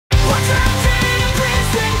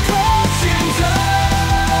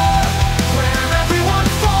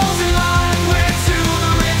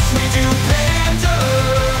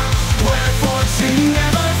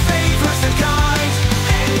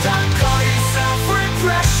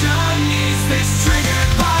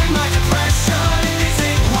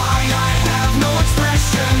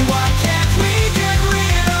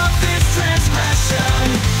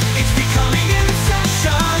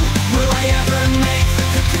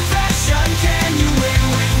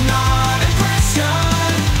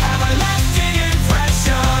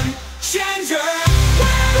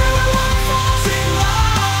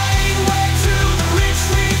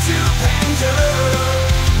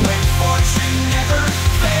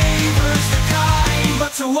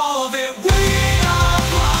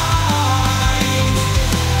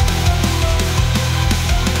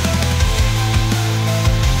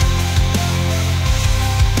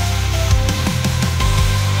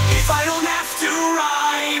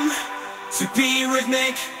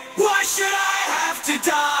make? Why should I have to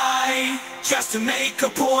die just to make a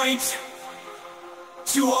point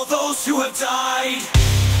to all those who have died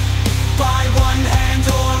by one